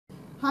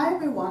Hi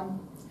everyone,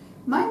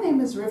 my name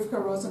is Rivka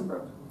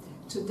Rosenzberg.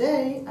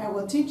 Today I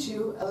will teach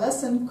you a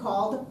lesson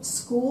called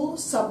School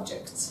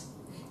Subjects,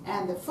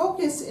 and the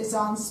focus is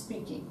on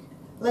speaking.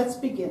 Let's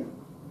begin.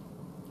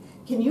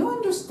 Can you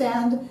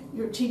understand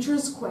your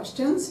teacher's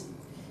questions?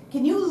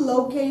 Can you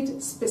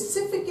locate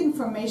specific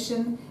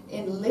information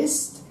in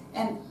lists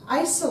and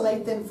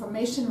isolate the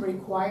information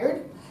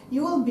required?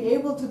 You will be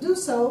able to do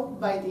so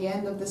by the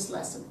end of this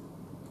lesson.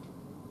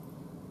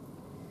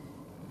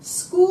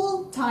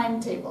 School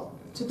timetable.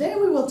 Today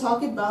we will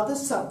talk about the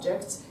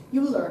subjects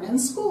you learn in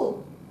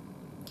school.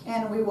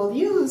 And we will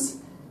use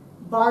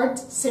Bart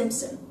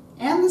Simpson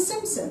and The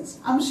Simpsons.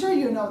 I'm sure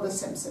you know The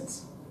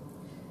Simpsons.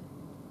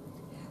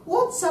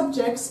 What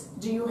subjects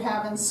do you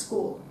have in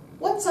school?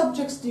 What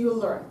subjects do you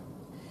learn?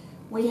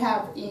 We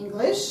have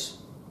English,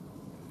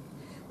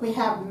 we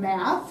have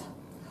math,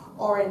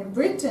 or in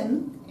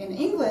Britain, in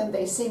England,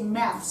 they say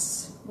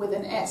maths with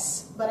an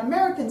S, but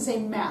Americans say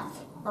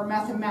math or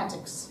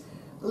mathematics.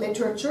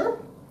 Literature,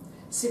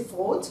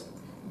 sifrot,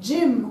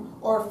 gym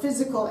or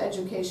physical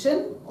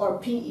education or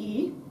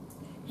PE,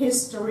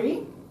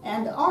 history,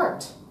 and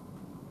art.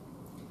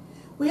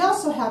 We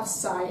also have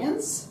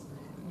science,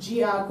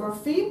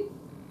 geography,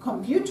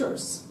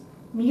 computers,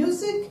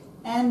 music,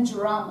 and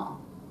drama.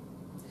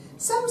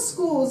 Some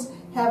schools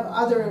have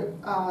other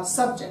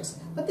subjects,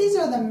 but these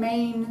are the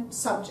main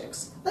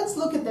subjects. Let's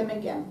look at them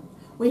again.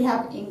 We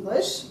have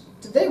English.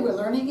 Today we're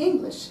learning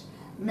English.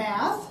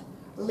 Math,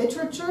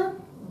 literature,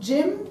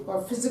 gym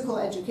or physical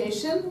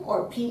education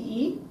or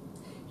PE,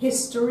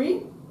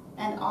 history,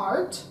 and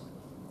art.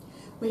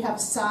 We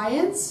have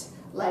science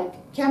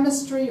like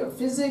chemistry or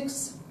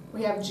physics.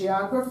 We have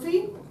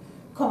geography,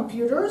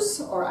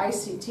 computers or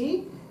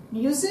ICT,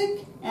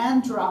 music,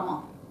 and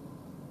drama.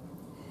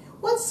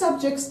 What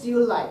subjects do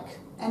you like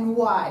and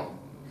why?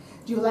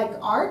 Do you like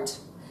art?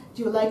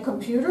 Do you like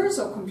computers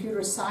or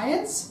computer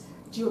science?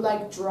 Do you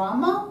like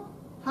drama?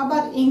 How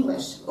about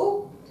English?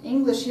 Oh,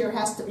 English here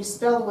has to be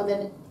spelled with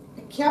a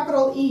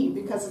capital E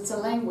because it's a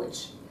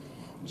language.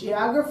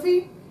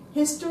 Geography,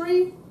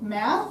 history,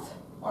 math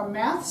or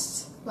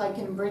maths like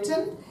in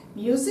Britain,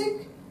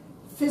 music,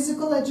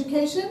 physical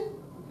education,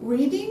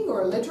 reading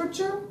or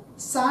literature,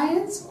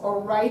 science or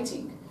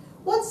writing.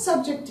 What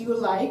subject do you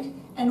like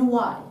and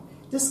why?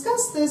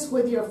 Discuss this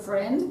with your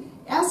friend.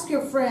 Ask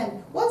your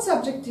friend, what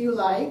subject do you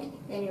like?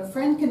 And your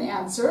friend can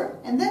answer,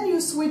 and then you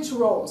switch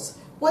roles.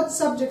 What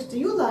subject do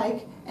you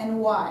like and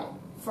why?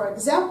 For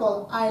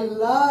example, I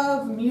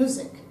love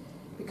music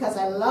because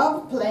I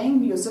love playing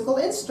musical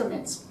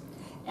instruments.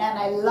 And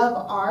I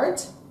love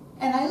art,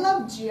 and I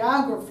love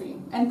geography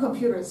and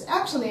computers.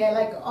 Actually, I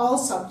like all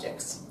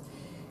subjects.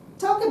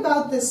 Talk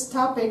about this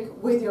topic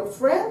with your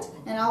friend,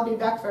 and I'll be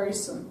back very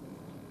soon.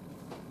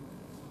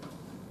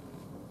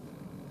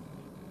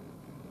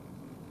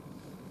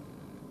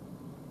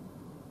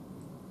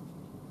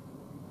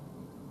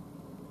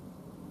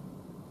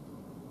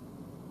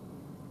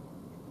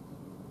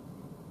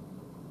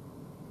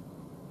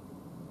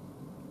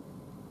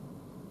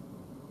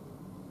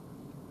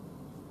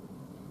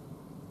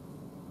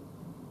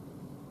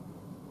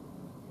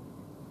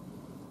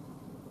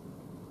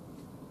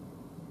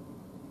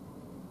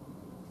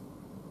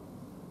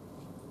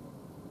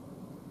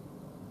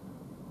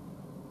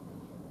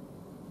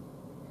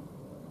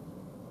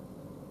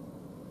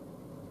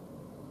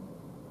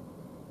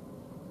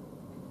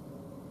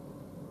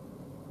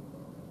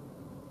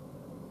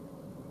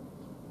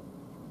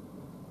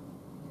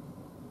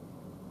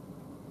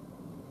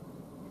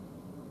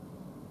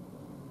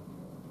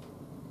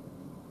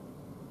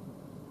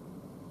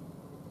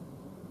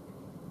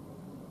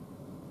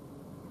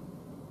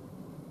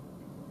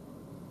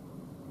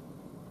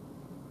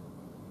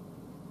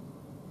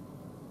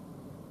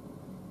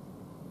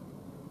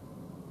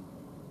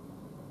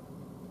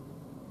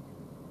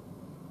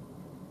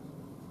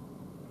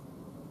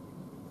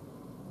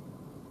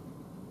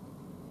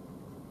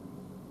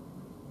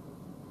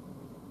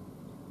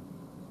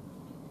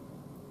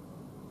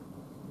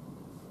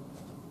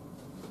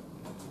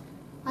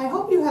 I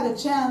hope you had a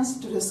chance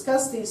to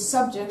discuss these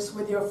subjects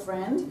with your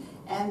friend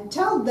and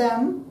tell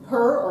them,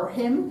 her or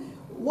him,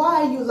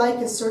 why you like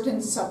a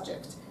certain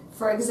subject.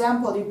 For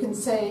example, you can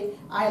say,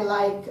 I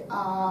like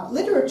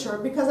literature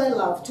because I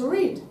love to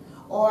read,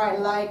 or I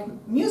like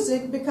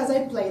music because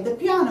I play the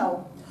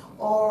piano,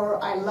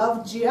 or I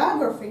love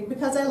geography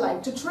because I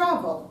like to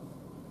travel.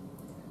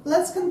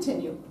 Let's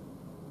continue.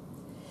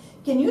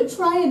 Can you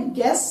try and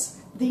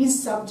guess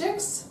these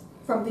subjects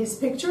from these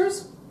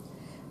pictures?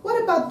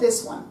 What about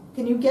this one?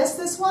 Can you guess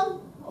this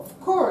one?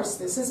 Of course,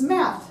 this is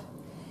math.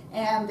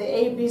 And the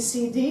A, B,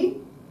 C, D?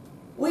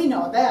 We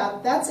know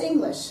that. That's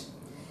English.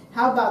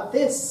 How about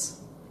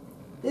this?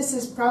 This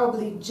is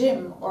probably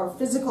gym or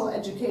physical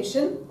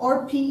education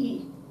or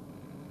PE.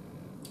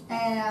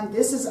 And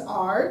this is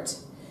art.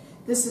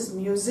 This is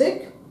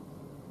music.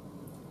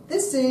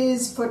 This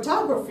is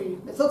photography.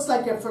 It looks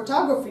like a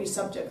photography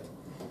subject.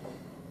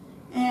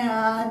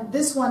 And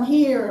this one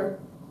here,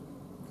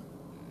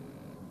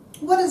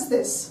 what is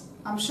this?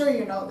 I'm sure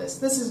you know this.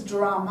 This is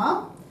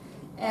drama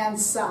and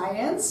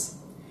science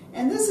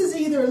And this is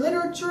either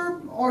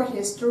literature or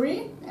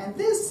history, and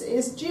this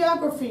is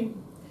geography.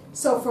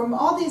 So from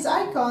all these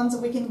icons,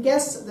 we can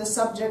guess the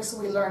subjects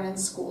we learn in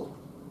school.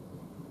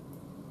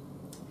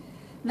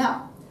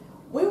 Now,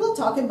 we will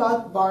talk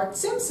about Bart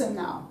Simpson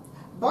now.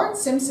 Bart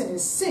Simpson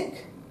is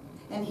sick,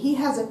 and he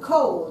has a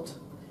cold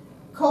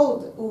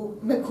ou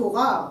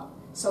מקורר.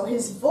 So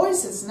his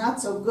voice is not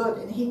so good,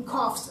 and he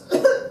coughs,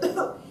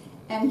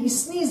 and he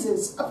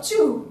sneezes,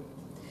 achoo.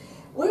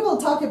 We will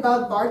talk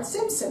about Bart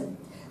Simpson.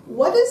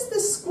 What is the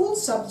school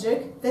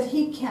subject that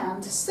he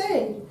can't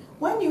say?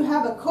 When you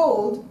have a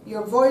cold,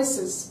 your voice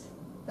is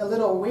a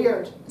little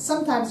weird.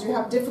 Sometimes you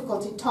have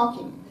difficulty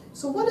talking.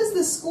 So what is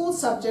the school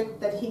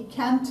subject that he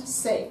can't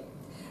say?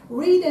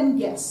 Read and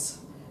guess.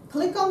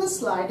 Click on the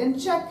slide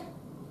and check.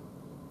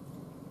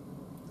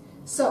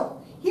 So,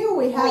 here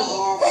we have...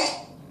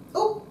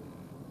 Oh,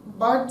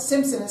 Bart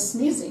Simpson is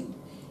sneezing.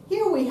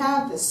 Here we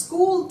have the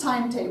school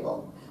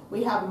timetable.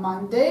 We have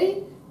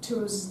Monday,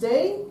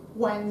 Tuesday,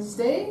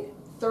 Wednesday,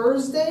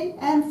 Thursday,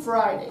 and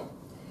Friday.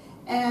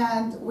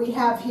 And we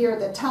have here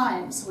the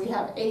times. We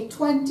have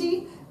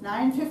 8:20,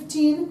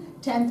 9:15,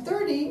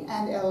 10:30,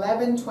 and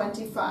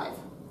 11:25.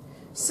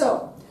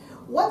 So,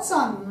 what's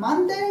on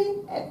Monday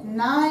at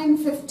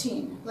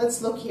 9:15?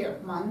 Let's look here.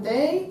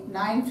 Monday,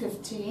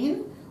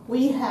 9:15.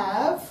 We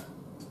have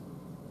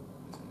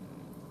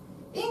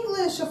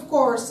English, of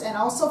course, and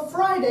also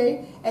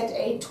Friday at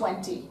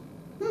 8:20.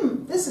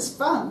 This is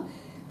fun.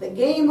 The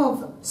game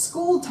of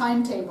school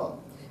timetable.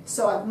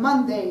 So at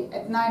Monday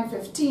at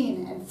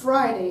 9:15 and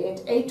Friday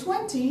at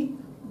 8:20,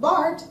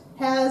 Bart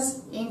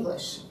has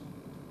English.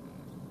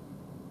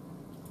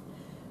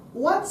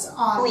 What's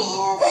on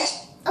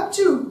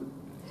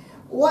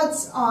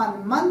What's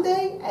on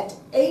Monday at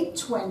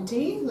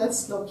 8:20?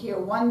 Let's look here.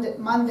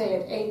 Monday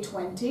at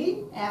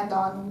 8:20, and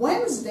on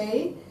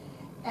Wednesday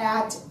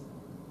at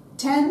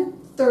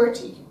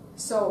 10:30.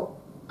 So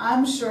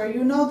I'm sure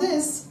you know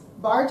this.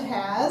 Bart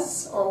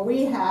has, or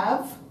we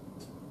have,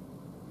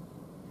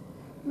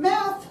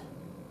 math.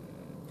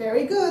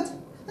 Very good.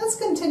 Let's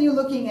continue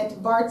looking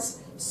at Bart's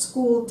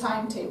school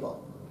timetable.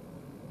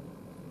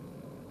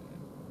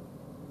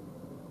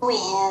 We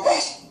have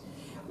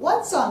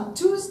What's on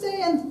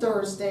Tuesday and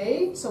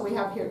Thursday? So we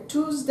have here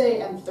Tuesday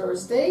and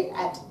Thursday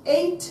at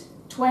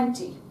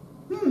 8:20.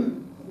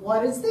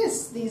 What is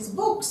this? These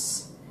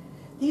books.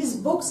 These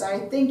books, I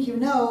think you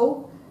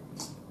know.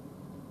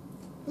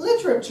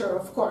 Literature,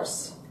 of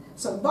course.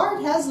 So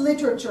Bart has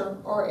literature,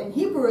 or in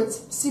Hebrew it's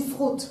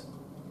ספרות.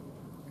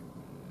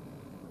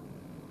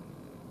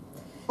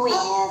 we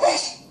have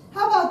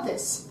How about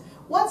this?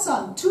 What's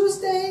on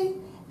Tuesday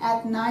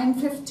at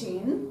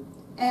 9:15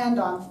 and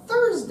on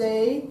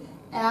Thursday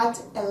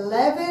at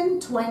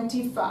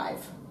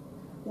 11:25?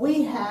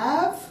 We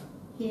have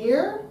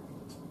here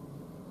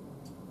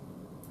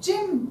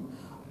gym,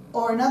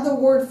 or another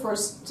word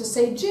to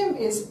say gym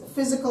is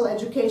physical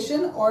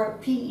education, or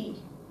PE.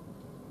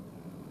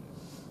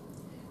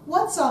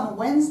 What's on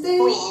Wednesday?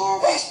 we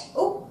have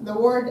Oh, the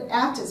word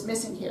at is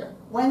missing here.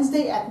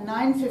 Wednesday at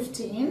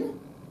 9:15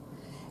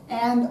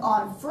 and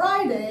on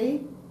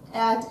Friday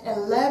at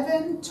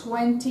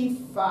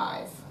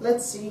 11:25.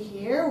 Let's see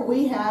here.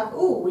 We have,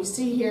 we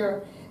see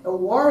here a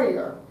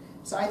warrior.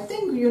 So I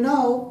think you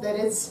know that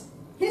it's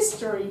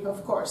history,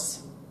 of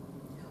course.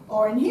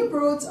 Or in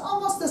Hebrew, it's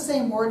almost the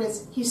same word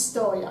as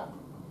historia.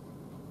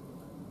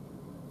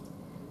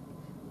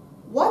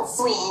 What's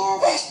we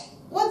have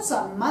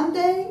on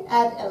Monday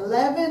at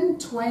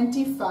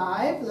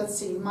 11:25? Let's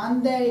see,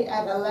 Monday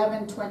at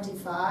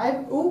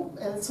 11:25.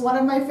 It's one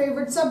of my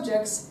favorite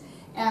subjects.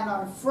 And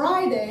on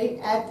Friday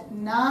at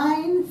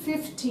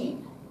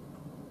 9:15.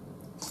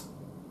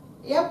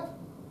 Yep,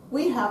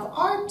 we have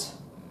art.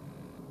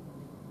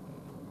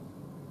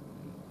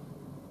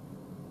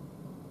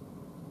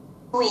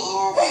 we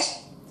have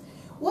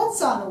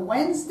What's on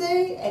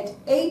Wednesday at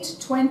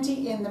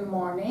 8:20 in the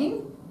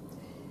morning?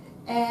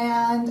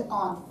 And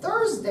on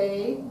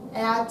Thursday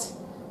at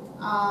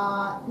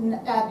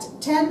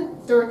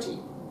 10:30.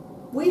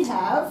 We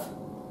have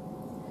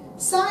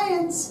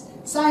science.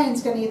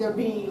 Science can either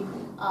be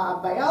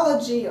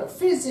biology or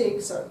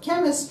physics or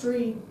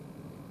chemistry.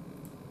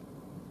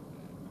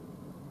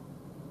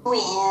 we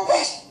have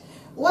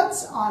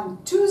What's on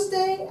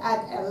Tuesday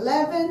at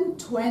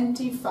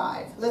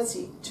 11:25? Let's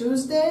see,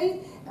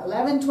 Tuesday,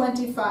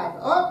 11:25.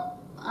 Oh,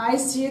 I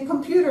see a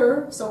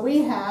computer. So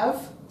we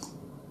have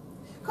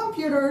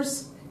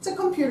computers. It's a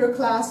computer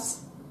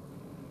class.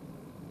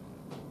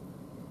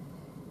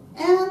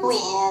 And we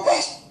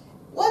have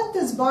what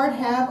does Bart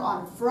have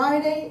on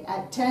Friday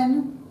at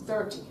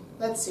 10:30?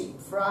 Let's see,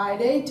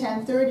 Friday,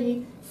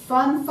 10:30.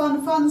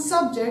 Fun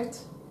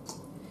subject.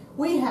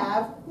 We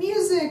have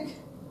music.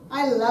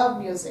 I love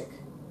music.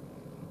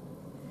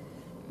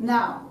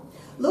 Now,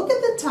 look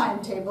at the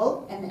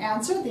timetable and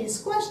answer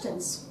these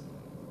questions.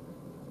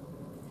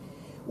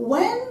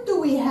 When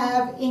do we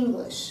have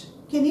English?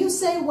 Can you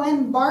say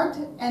when Bart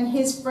and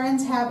his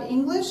friends have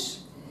English?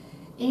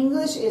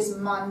 English is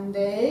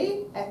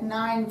Monday at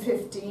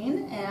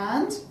 9:15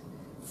 and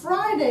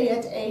Friday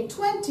at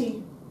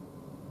 8:20.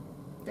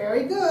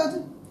 Very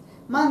good.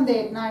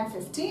 Monday at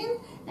 9:15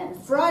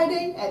 and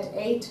Friday at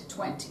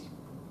 8:20.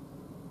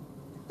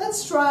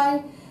 Let's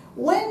try,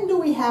 when do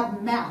we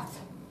have math?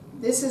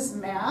 This is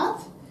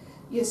math.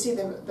 You see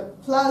the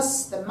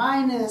plus, the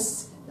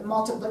minus, the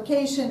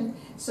multiplication.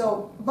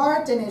 So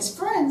Bart and his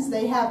friends,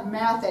 they have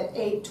math at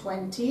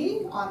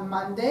 8:20 on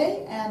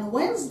Monday and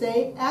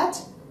Wednesday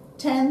at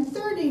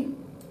 10:30.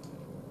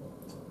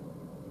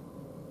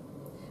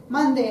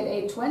 Monday at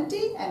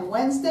 8:20 and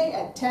Wednesday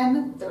at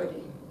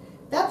 10:30.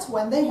 That's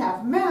when they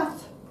have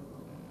math.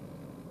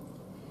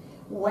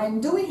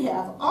 When do we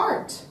have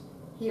art?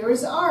 Here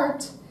is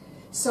art.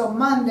 So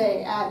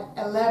Monday at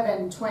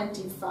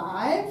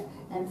 11:25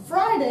 and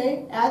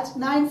Friday at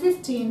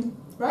 9:15,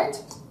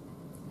 right?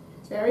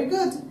 Very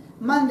good.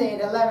 Monday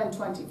at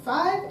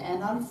 11:25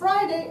 and on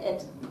Friday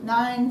at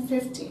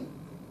 9:15.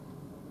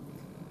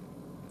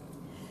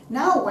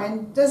 Now,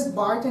 when does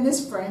Bart and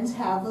his friends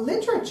have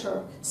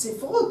literature?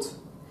 ספרות.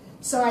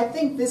 So I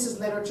think this is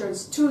literature.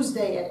 It's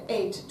Tuesday at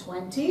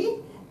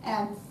 8:20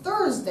 and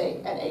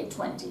Thursday at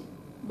 8:20,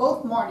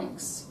 both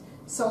mornings.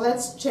 So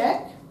let's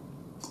check.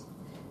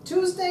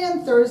 Tuesday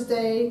and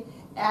Thursday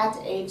at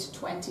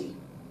 8:20.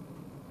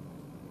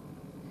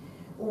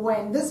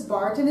 When does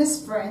Bart and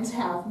his friends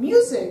have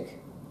music?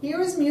 Here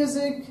is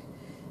music.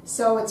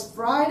 So it's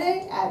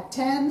Friday at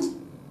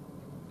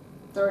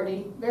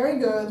 10:30. Very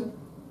good.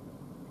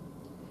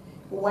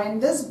 When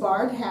does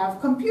Bart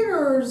have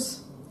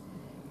computers?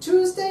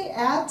 Tuesday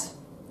at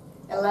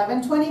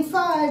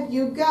 11:25.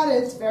 You got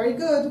it. Very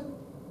good.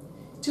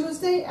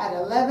 Tuesday at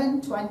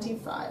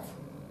 11:25.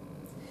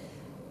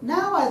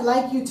 Now I'd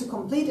like you to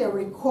complete a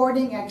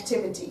recording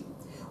activity.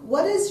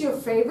 What is your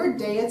favorite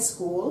day at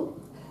school?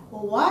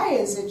 Why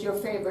is it your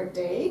favorite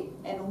day?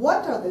 And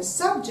what are the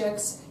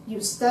subjects you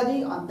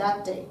study on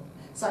that day?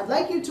 So I'd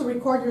like you to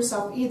record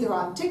yourself either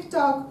on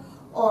TikTok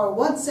or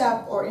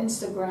WhatsApp or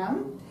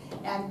Instagram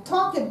and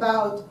talk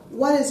about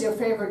what is your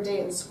favorite day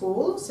in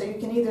school. So you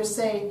can either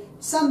say,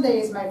 Sunday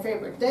is my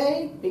favorite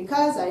day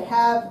because I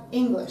have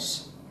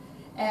English.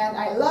 And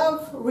I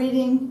love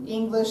reading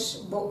English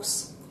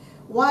books.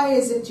 Why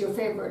is it your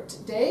favorite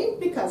day?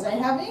 Because I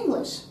have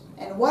English.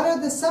 And what are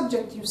the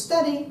subjects you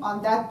study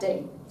on that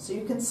day? So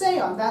you can say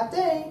on that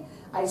day,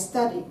 I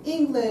study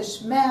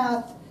English,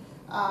 math,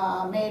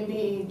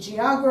 maybe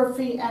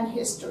geography and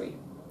history.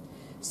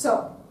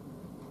 So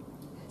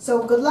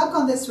good luck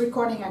on this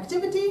recording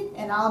activity,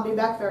 and I'll be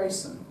back very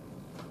soon.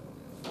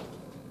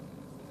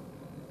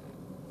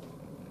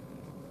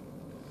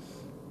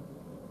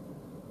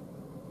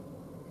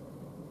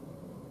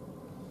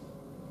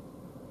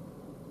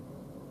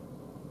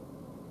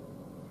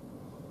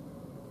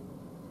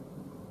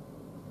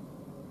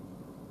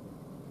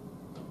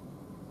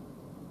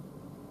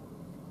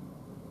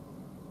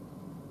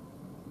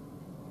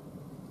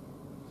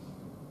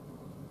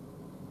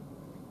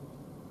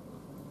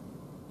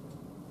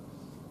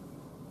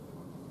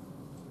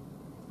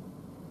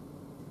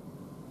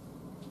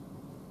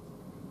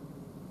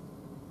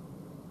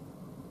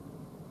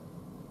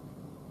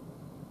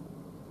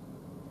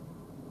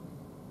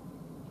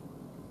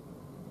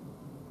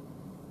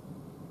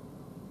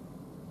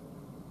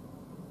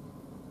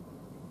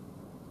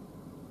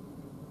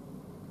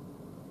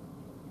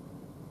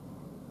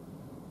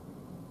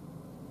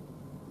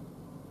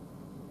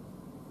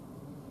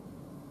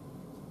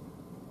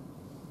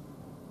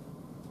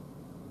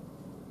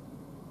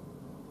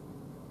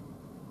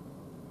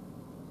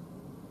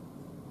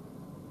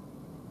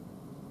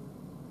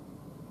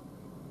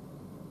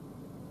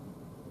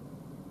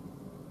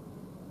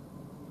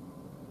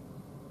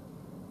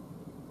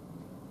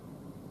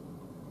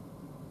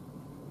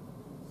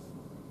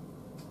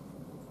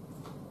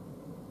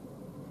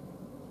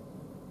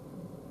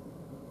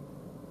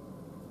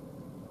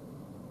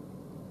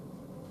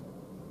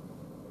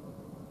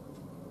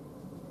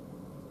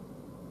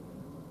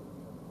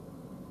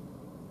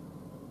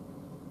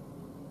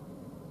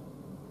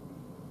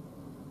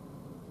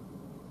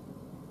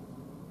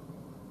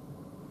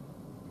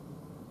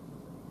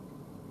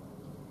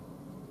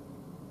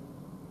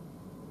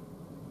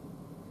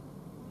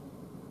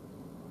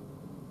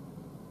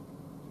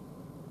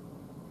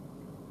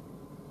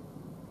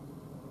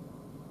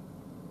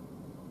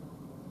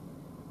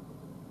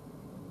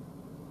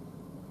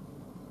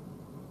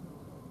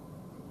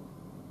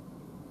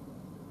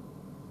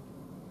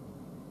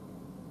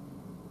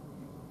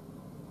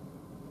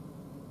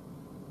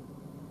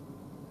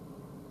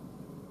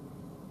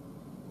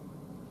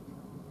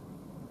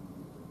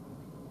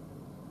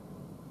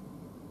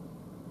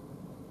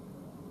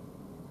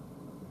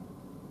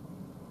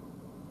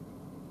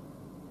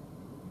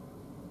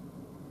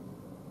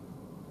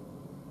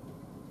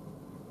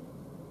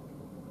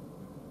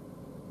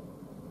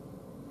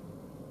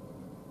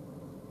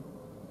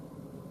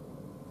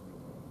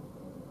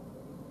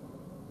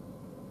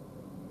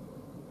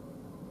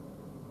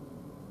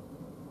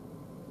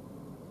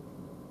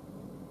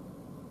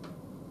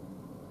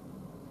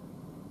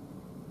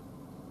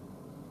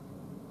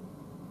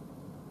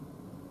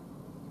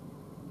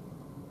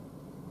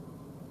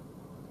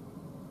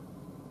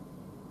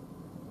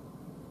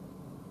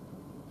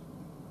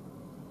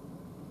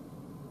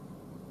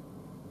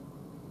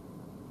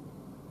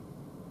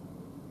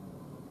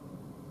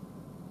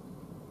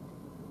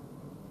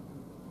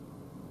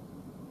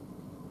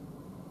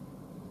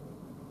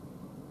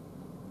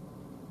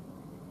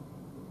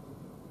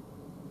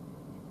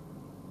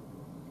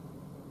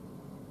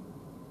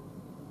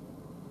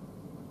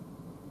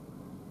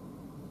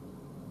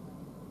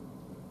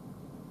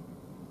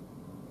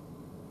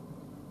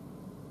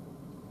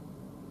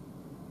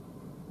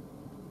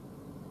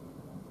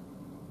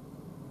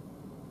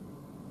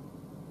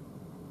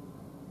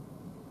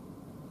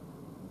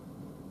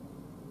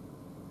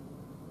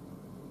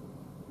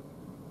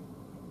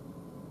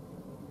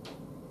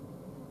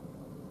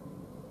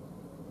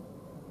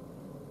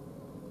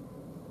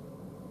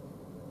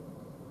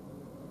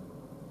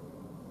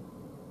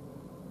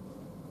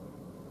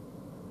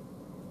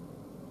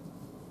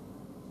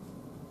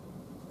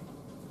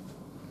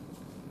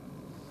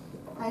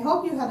 I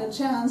hope you had a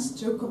chance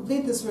to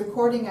complete this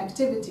recording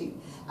activity.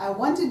 I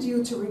wanted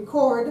you to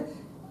record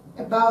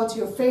about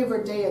your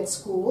favorite day at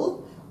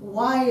school,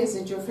 why is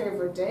it your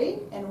favorite day,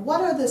 and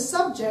what are the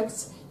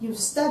subjects you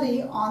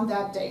study on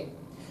that day.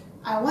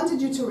 I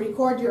wanted you to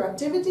record your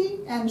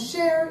activity and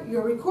share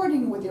your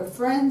recording with your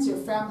friends, your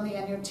family,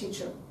 and your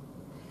teacher.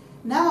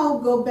 Now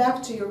go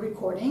back to your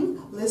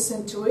recording,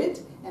 listen to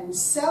it, and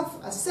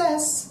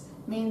self-assess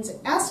means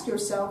ask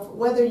yourself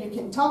whether you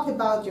can talk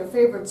about your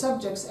favorite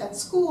subjects at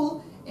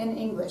school in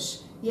English.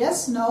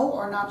 Yes, no,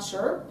 or not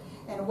sure.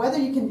 And whether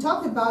you can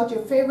talk about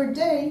your favorite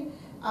day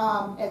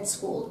at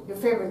school, your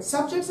favorite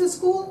subjects at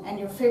school, and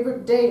your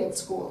favorite day at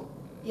school.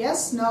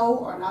 Yes, no,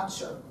 or not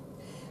sure.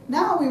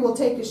 Now we will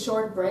take a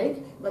short break,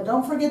 but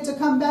don't forget to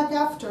come back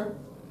after.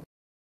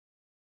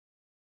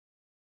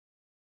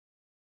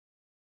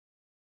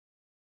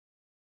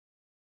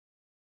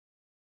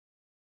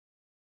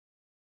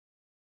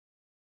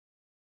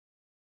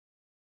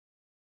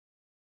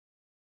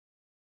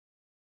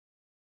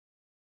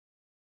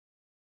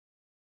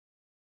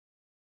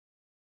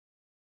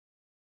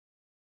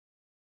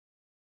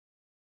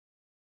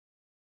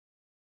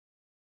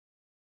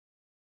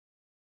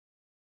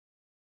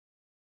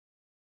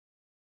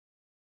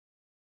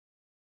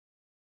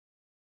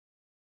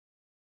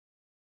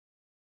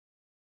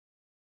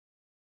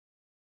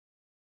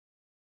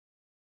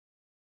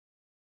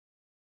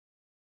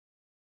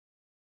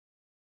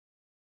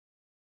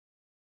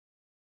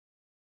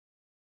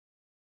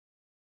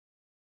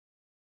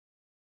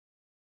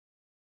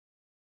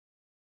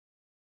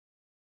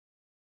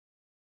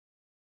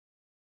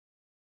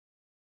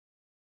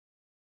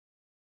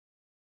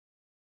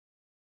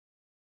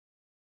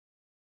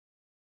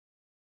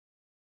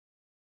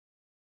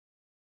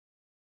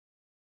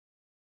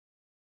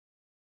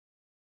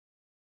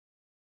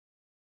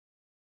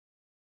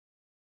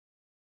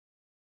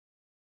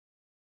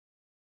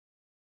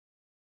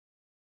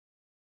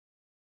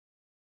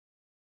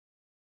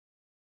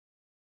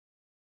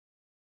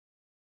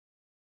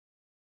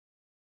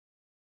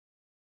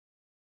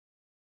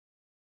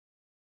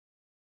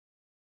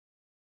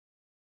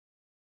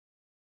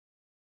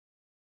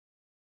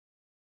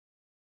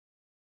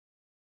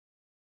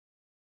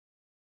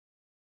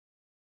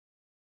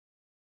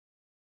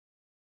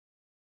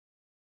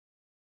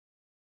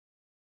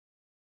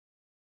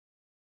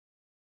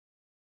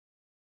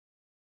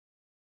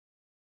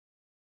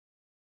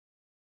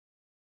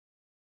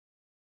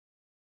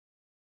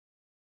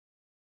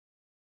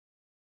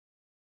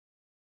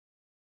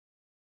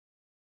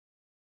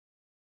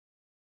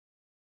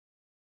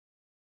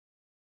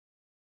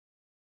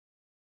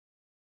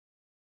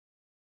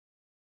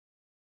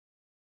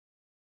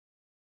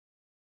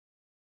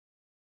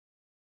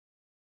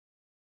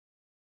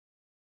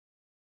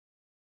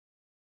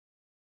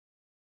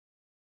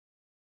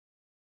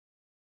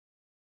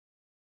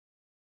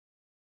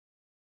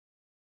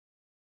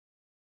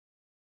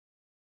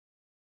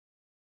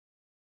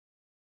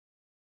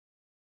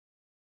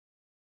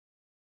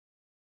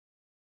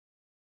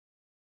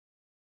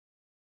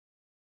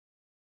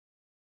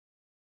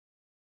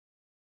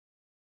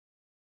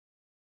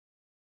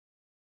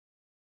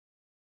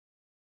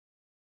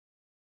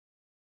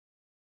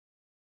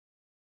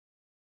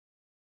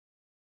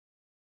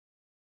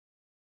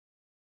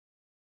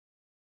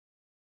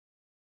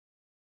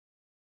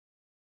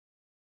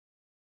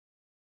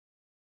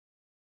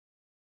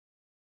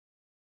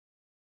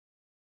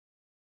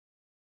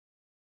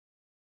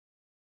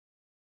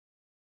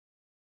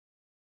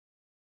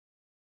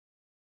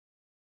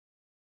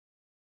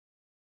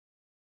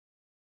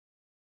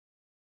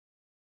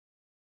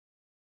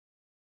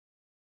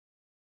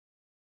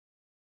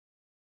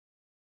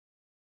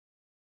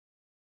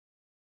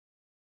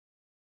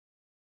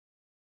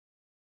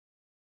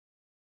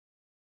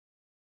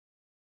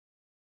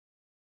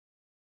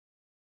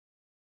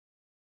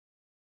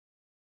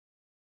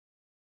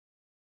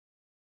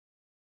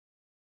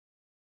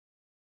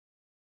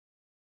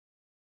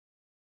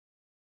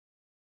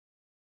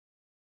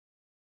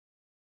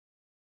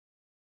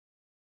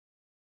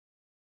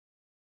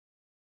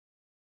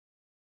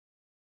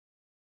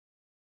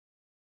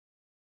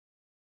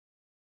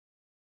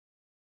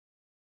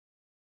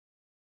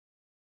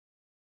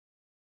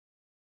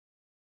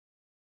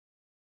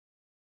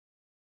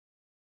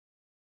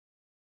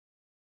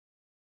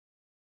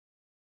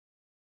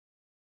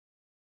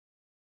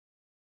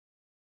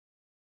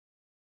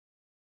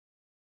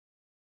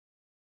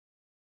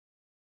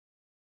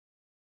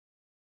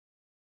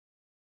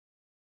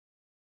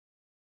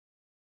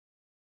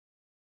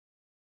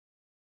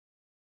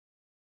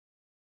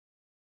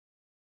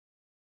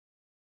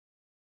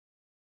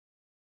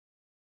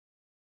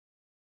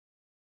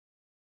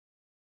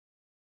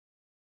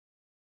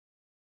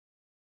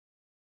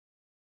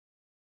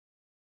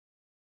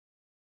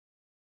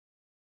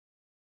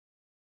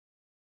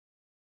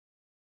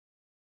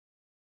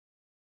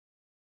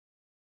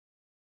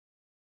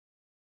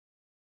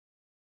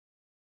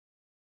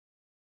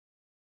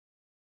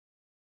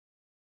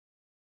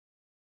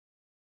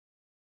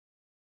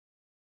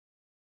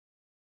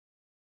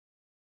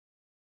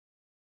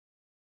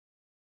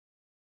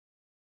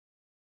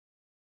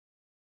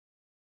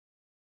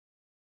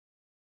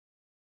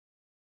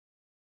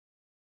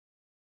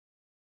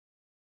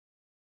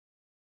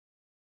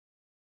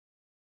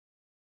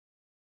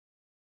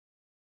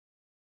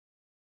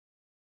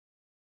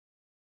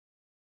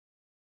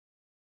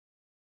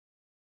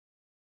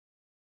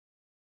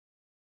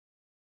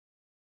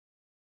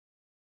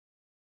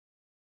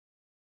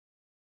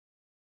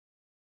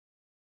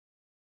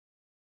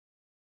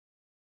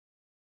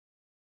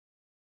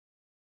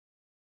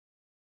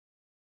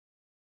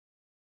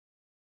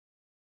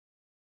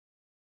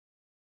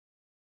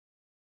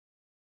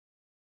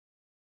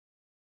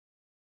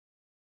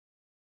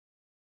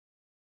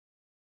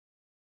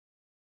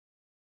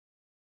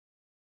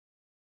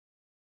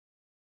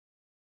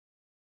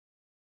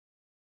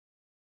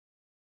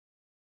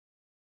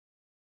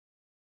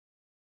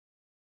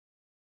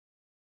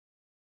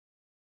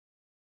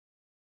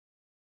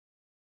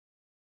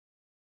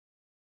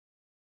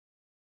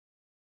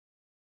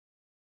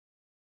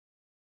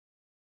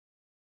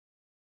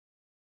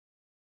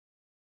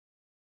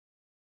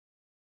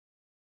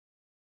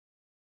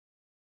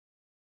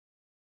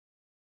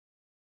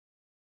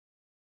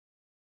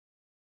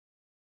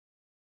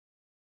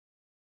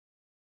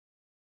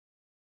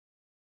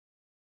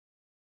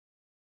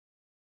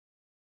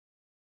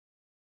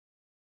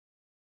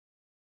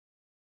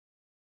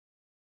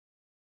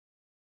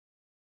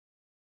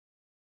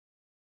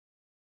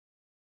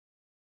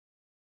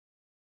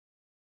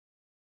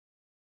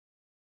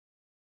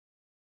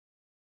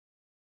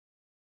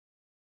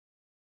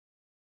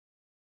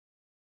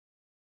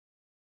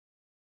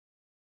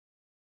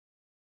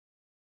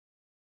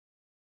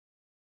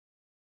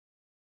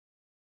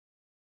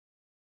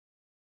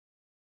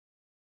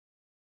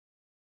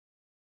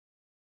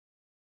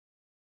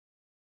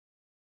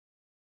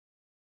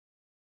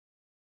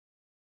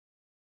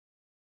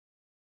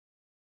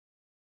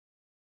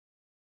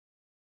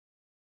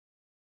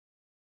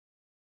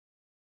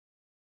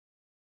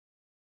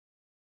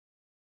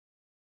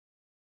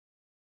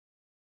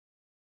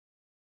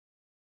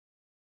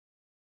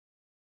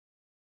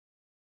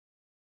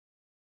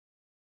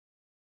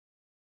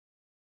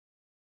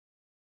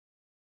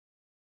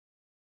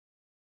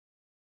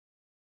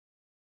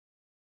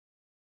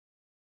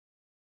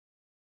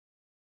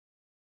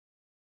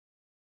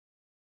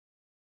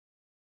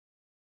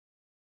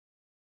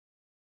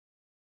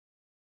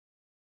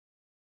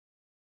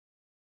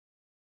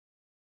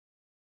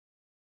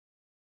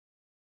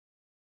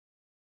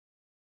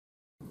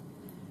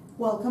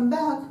 Welcome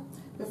back.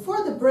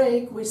 Before the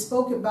break, we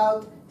spoke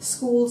about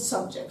school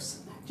subjects.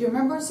 Do you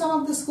remember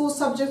some of the school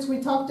subjects we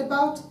talked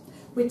about?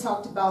 We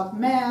talked about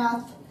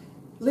math,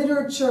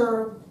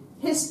 literature,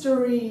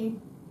 history,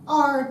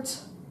 art,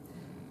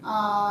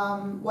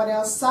 what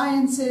else?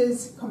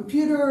 Sciences,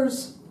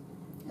 computers.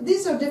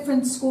 These are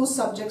different school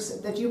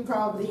subjects that you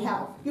probably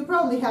have. You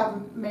probably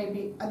have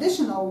maybe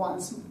additional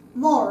ones,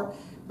 more,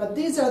 but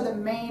these are the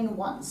main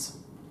ones.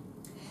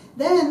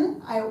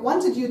 Then I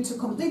wanted you to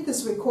complete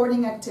this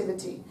recording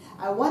activity.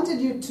 I wanted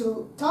you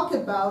to talk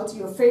about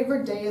your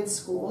favorite day at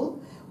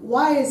school.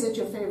 Why is it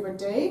your favorite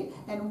day?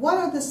 And what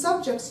are the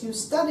subjects you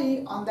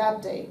study on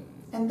that day?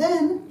 And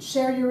then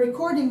share your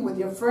recording with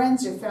your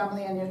friends, your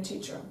family, and your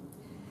teacher.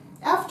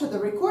 After the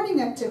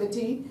recording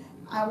activity,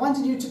 I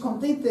wanted you to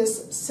complete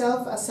this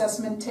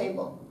self-assessment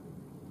table.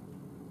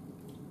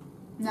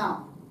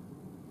 Now,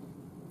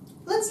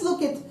 let's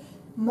look at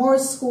more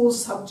school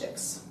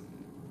subjects.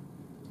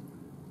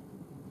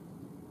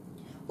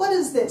 What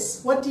is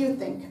this? What do you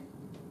think?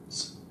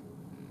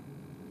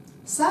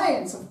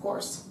 Science, of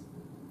course.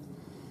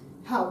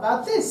 How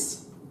about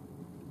this?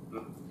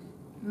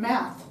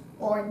 Math.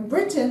 Or in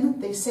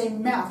Britain, they say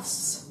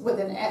maths with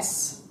an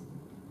S.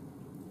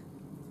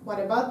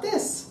 What about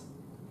this?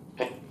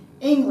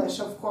 English,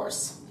 of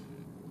course.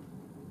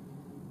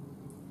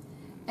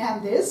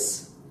 And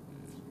this?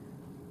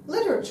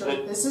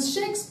 Literature. This is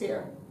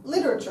Shakespeare.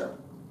 Literature.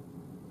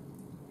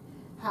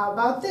 How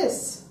about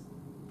this?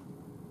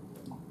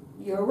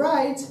 You're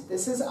right,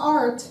 this is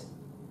art.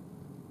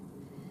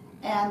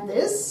 And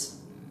this?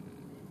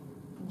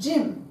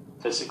 Gym.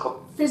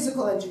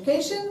 Physical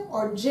education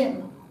or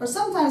gym. Or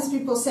sometimes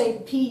people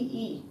say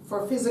PE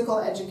for physical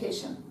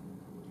education.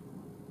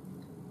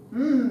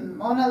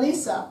 Mona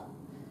Lisa.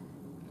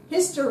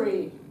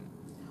 History.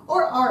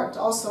 Or art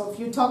also.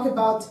 If you talk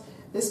about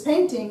this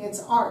painting,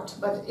 it's art.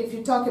 But if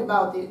you talk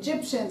about the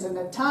Egyptians and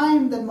the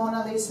time that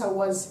Mona Lisa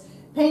was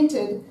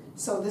painted,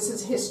 so this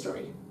is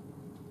history.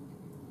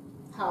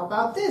 How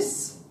about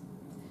this?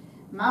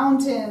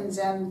 Mountains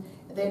and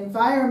the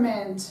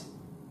environment.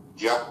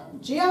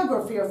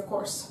 Geography, of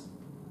course.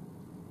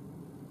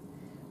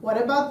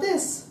 What about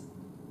this?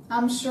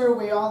 I'm sure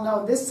we all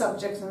know this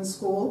subject in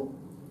school.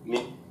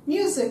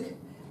 Music.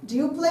 Do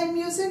you play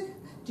music?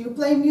 Do you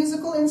play a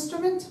musical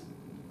instrument?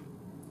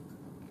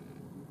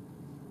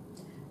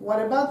 What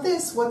about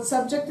this? What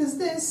subject is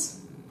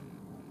this?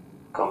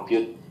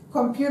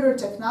 Computer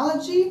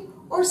technology,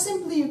 or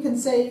simply you can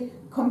say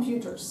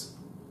computers.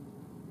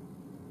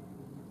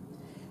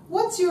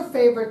 What's your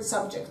favorite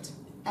subject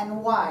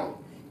and why?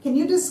 Can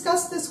you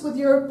discuss this with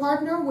your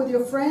partner, with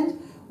your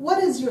friend?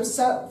 What is your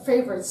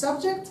favorite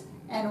subject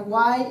and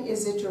why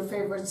is it your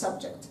favorite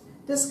subject?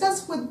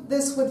 Discuss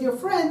this with your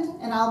friend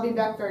and I'll be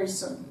back very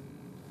soon.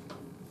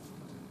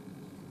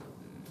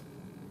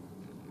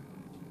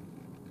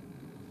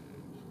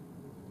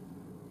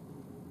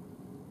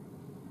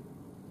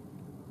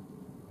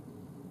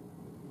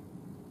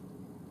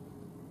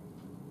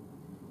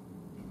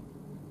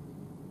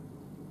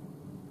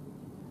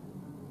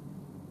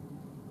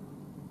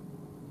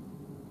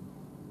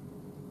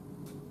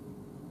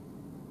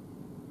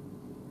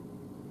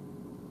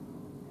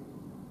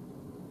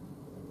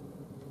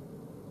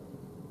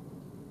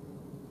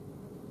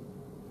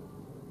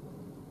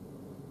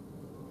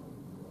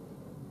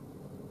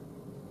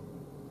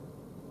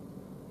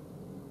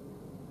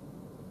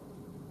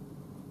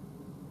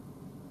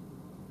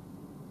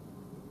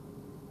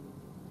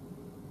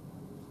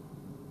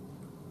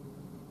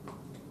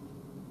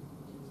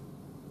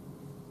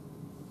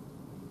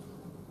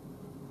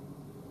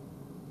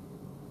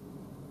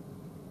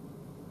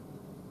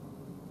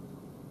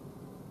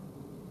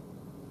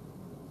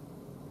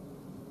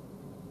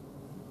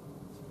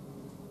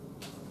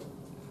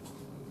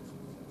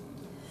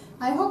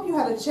 I hope you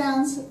had a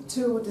chance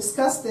to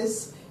discuss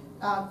this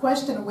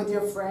question with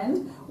your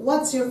friend.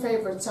 What's your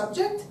favorite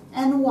subject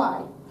and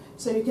why?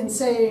 So you can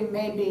say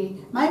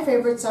maybe, my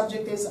favorite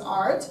subject is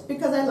art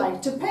because I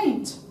like to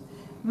paint.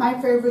 My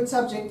favorite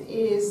subject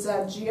is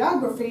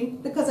geography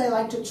because I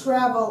like to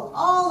travel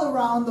all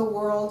around the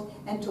world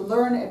and to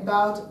learn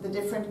about the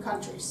different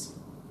countries.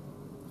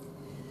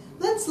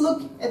 Let's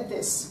look at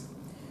this.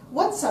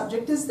 What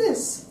subject is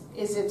this?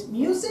 Is it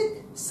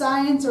music,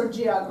 science, or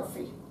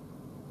geography?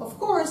 Of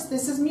course,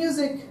 this is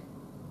music.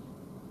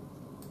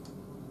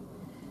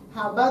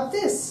 How about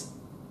this?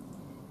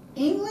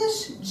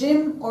 English,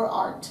 gym, or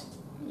art?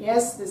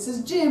 Yes, this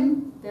is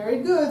gym.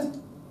 Very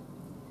good.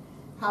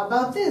 How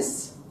about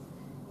this?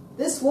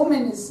 This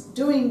woman is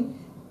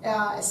doing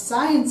a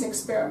science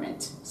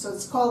experiment. So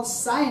it's called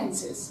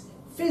sciences.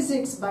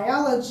 Physics,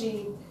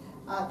 biology.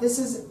 This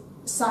is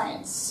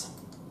science.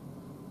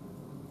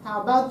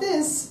 How about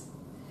this?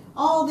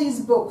 All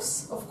these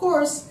books. Of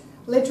course,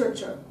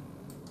 literature.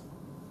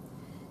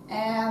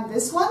 And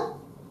this one,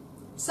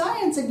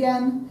 science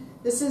again.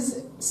 This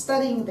is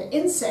studying the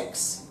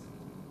insects.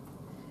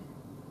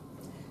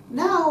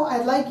 Now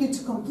I'd like you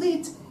to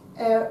complete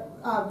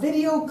a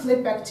video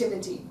clip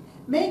activity.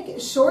 make a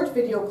short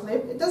video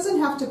clip. It doesn't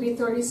have to be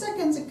 30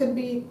 seconds, it can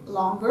be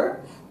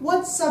longer.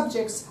 What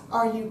subjects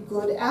are you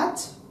good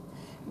at?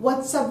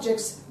 What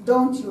subjects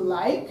don't you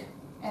like?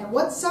 And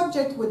what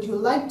subject would you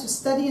like to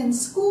study in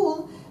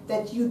school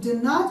that you do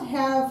not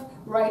have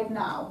right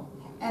now,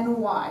 and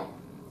why?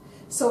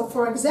 So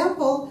for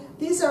example,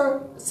 these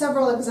are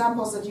several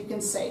examples that you can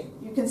say.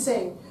 You can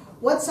say,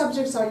 what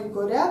subjects are you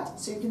good at?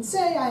 So you can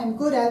say, I am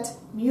good at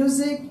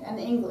music and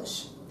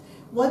English.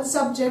 What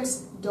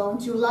subjects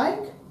don't you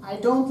like? I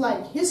don't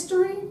like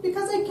history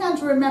because I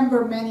can't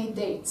remember many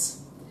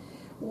dates.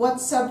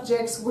 What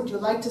subjects would you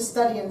like to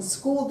study in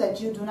school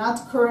that you do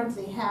not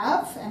currently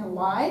have, and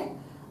why?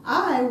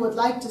 I would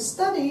like to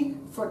study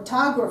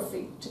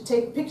photography, to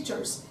take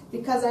pictures,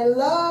 because I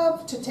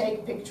love to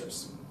take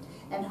pictures.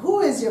 And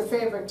who is your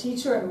favorite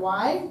teacher and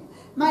why?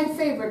 My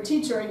favorite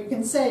teacher, you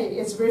can say,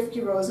 is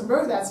Rivki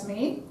Rosenberg, that's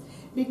me,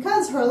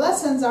 because her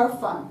lessons are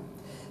fun.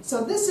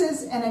 So this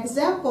is an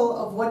example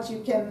of what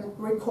you can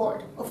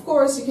record. Of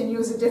course, you can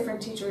use a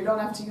different teacher, you don't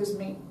have to use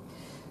me.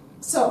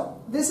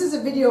 So this is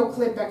a video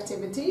clip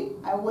activity.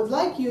 I would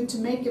like you to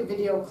make a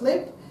video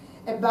clip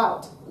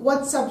about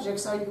what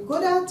subjects are you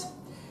good at,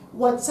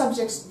 what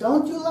subjects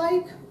don't you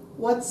like,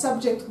 what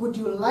subject would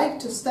you like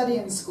to study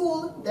in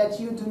school that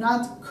you do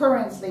not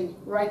currently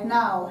right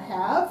now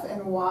have,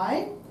 and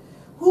why,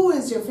 who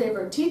is your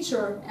favorite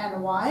teacher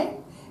and why,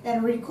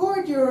 and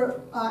record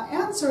your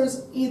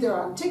answers either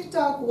on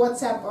TikTok,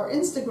 WhatsApp, or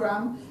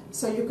Instagram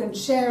so you can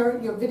share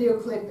your video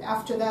clip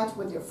after that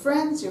with your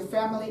friends, your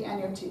family,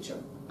 and your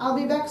teacher. I'll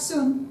be back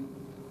soon.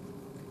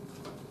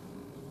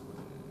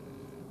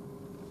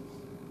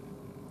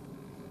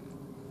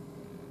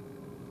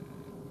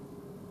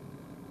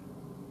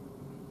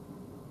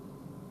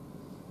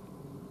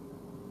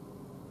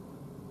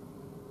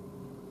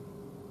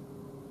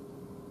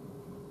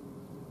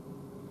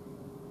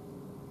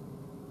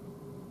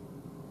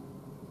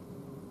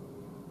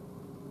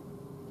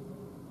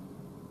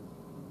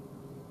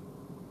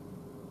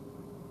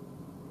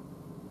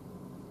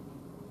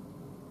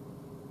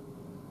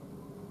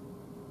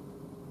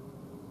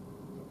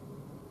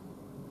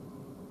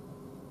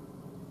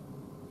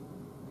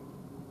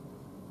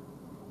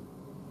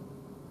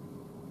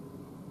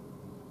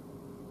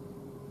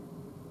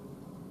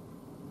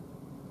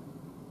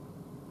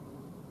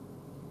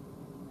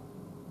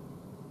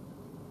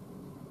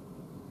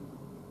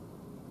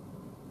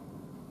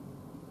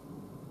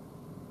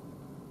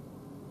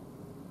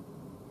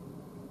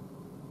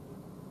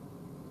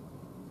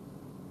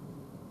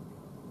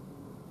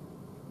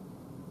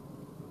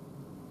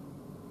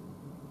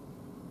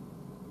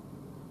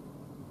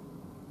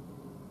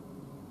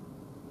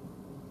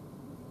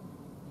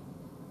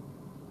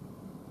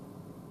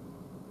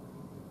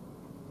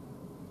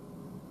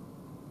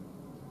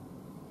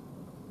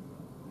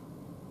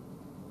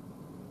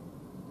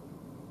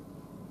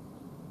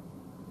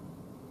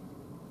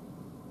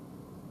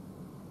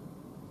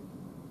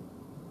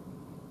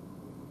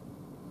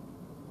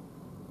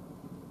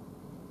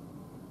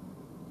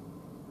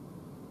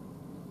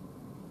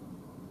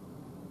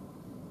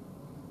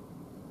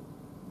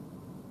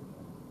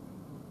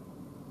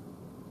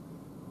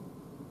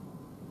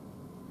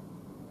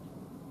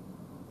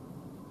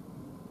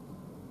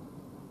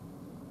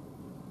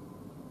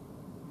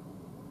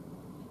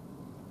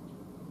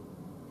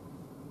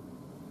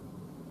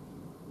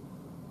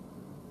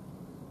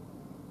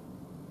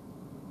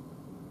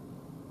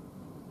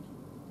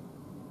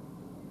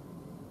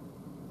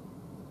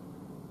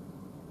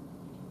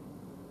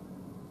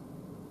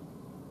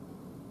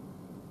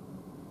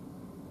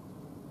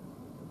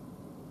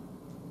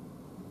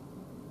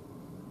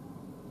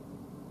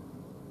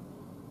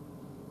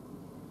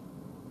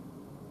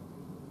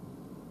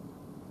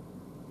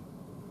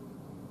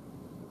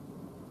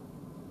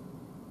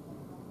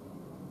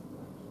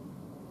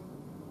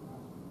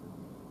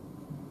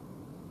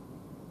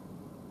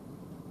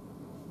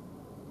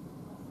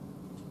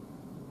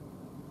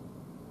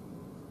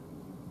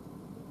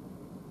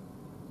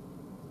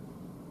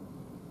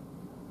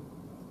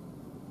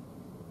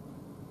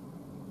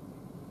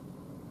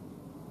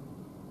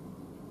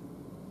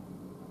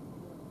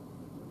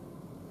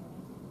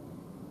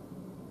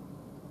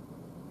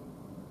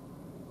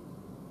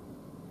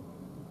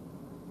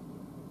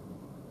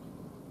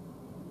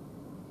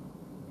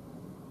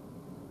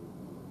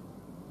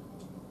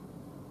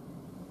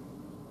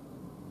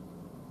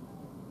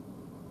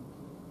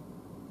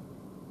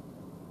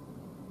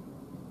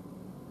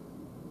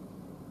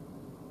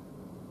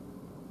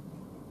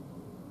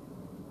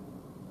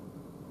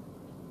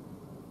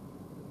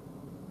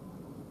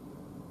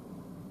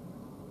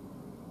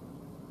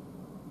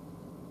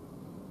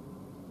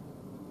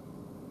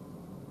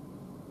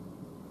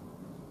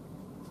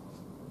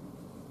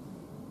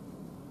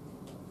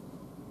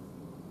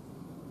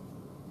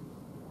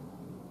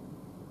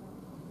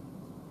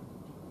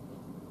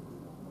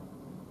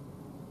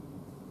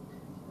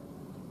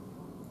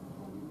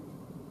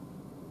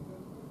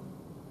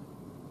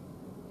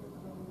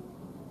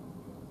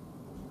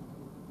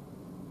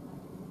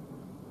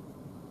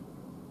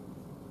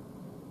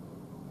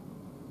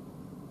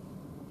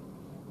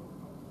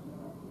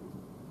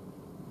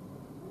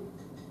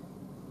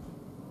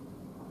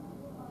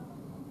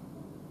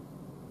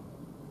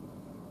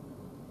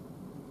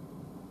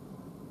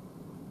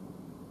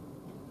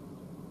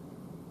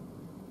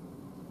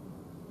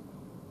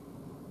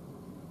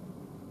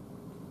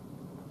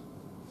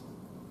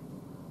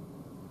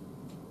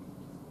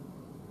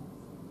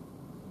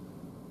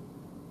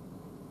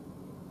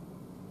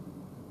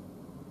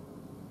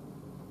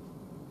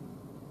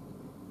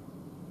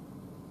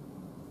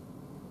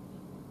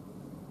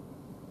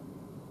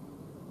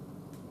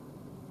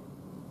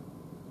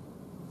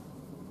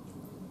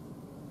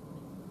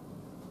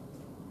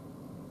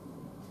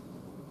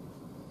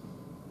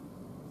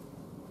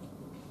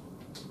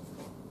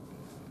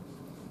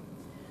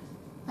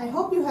 I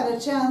hope you had a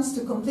chance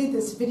to complete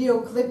this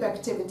video clip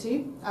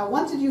activity. I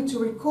wanted you to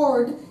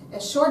record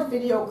a short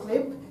video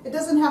clip. It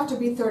doesn't have to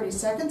be 30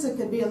 seconds, it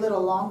could be a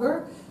little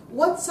longer.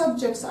 What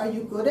subjects are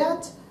you good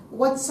at?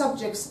 What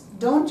subjects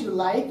don't you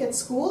like at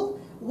school?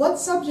 What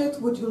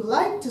subject would you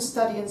like to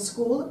study in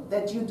school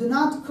that you do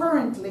not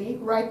currently,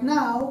 right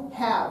now,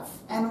 have,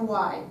 and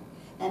why?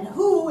 And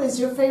who is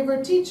your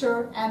favorite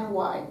teacher and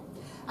why?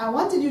 I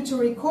wanted you to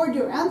record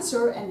your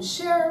answer and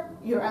share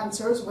your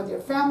answers with your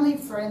family,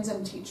 friends,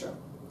 and teacher.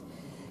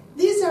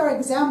 These are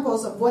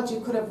examples of what you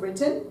could have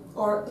written,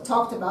 or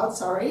talked about,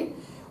 sorry.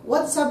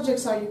 What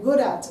subjects are you good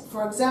at?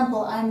 For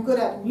example, I'm good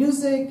at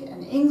music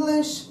and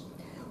English.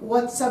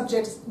 What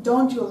subjects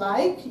don't you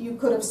like? You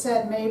could have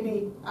said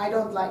maybe, I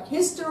don't like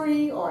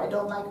history, or I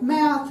don't like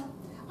math.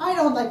 I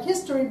don't like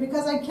history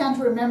because I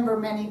can't remember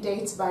many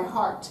dates by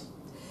heart.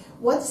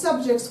 What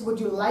subjects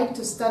would you like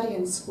to study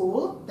in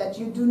school that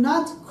you do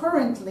not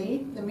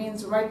currently, that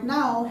means right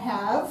now,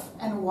 have,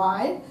 and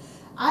why?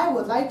 I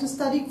would like to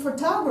study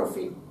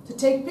photography, to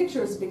take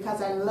pictures,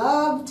 because I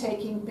love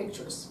taking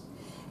pictures.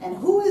 And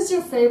who is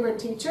your favorite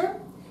teacher?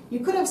 You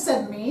could have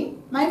said me.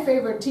 My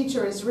favorite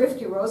teacher is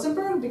Rivka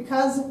Rosenberg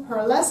because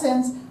her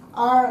lessons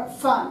are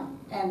fun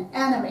and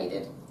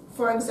animated,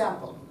 for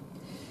example.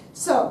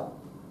 So,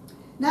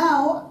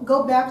 now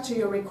go back to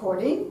your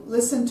recording,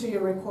 listen to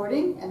your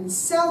recording, and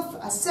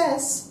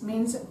self-assess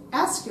means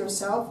ask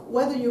yourself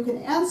whether you can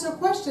answer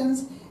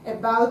questions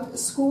about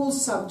school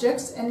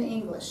subjects and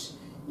English.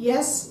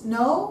 Yes,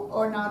 no,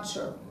 or not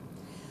sure.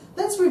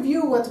 Let's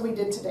review what we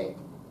did today.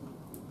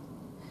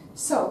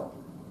 So,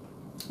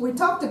 we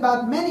talked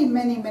about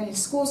many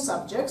school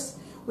subjects.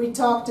 We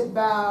talked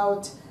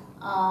about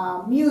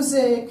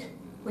music.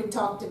 We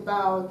talked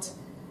about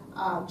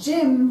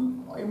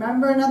gym.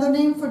 Remember another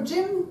name for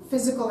gym?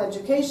 Physical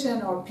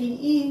education, or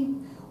PE.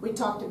 We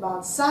talked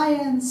about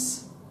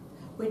science.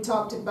 We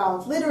talked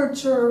about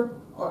literature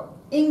or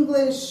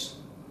English.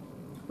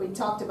 We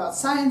talked about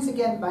science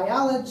again,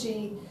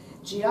 biology,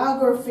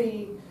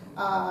 geography,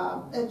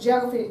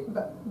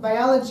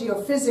 biology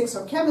or physics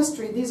or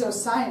chemistry. These are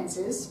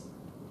sciences.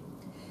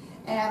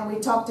 And we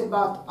talked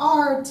about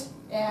art,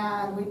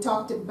 and we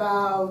talked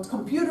about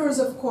computers,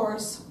 of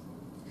course.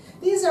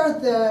 These are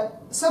the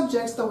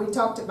subjects that we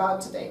talked about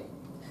today.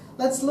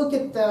 Let's look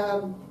at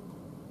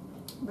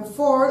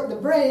before the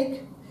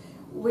break,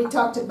 we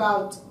talked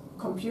about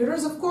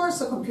computers, of course,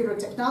 so computer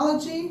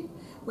technology.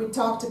 We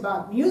talked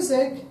about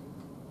music.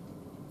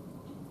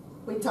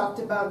 We talked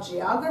about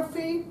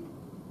geography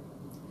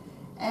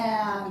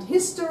and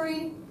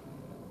history.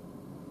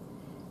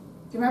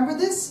 Do you remember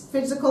this?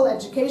 Physical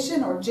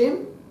education or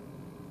gym.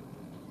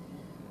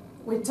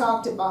 We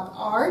talked about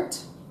art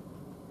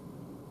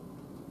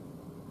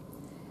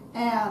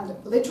and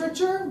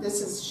literature. This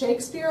is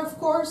Shakespeare, of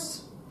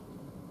course.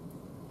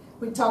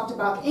 We talked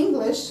about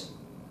English,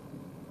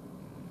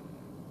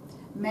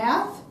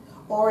 math,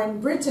 or in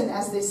Britain,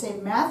 as they say,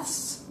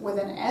 maths with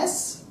an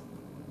S.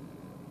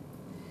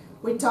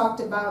 We talked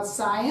about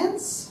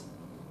science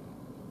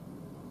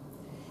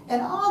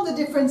and all the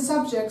different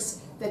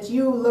subjects that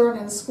you learn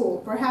in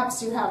school.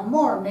 Perhaps you have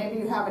more. Maybe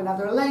you have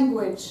another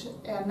language,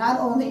 and not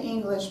only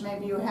English.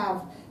 Maybe you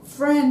have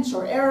French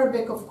or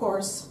Arabic, of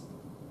course.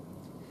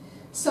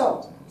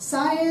 So,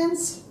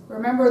 science,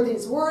 remember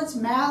these words,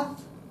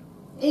 math,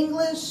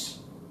 English,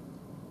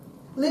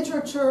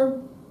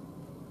 literature,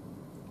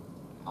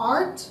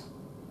 art,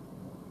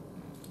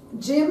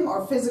 gym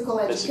or physical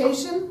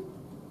education,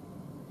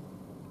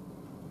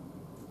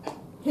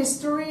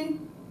 history,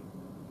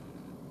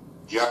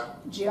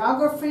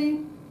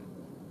 geography,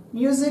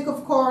 music,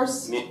 of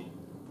course,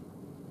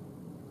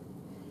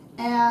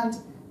 and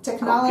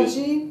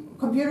technology,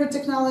 computer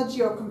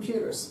technology or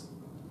computers.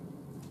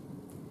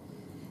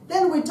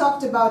 Then we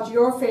talked about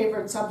your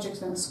favorite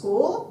subjects in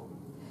school,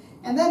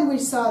 and then we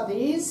saw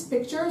these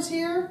pictures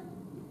here,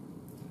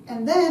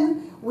 and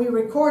then we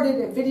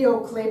recorded a video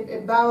clip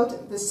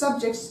about the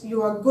subjects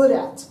you are good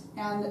at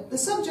and the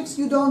subjects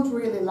you don't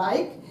really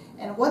like,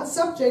 and what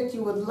subject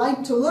you would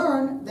like to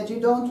learn that you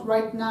don't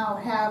right now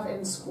have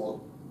in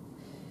school.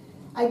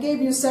 I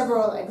gave you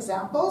several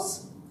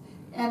examples,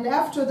 and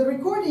after the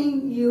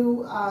recording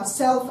you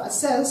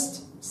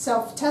self-assessed,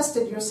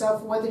 self-tested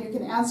yourself whether you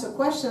can answer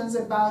questions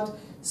about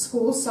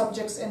school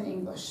subjects in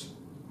English.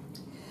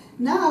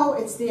 Now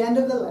it's the end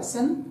of the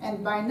lesson,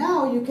 and by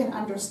now you can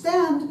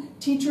understand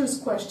teachers'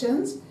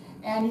 questions,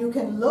 and you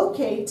can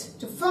locate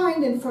to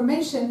find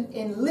information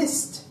in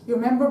list. You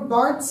remember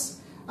Bart's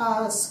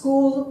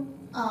school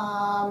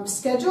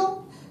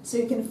schedule? So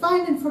you can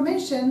find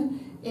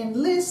information in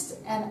list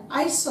and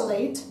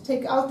isolate,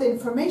 take out the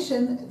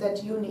information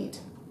that you need.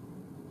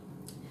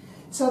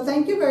 So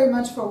thank you very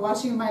much for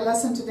watching my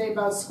lesson today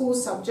about school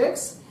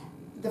subjects.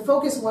 The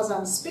focus was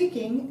on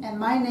speaking, and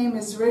my name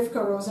is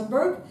Rivka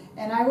Rosenberg,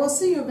 and I will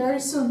see you very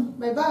soon.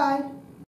 Bye-bye.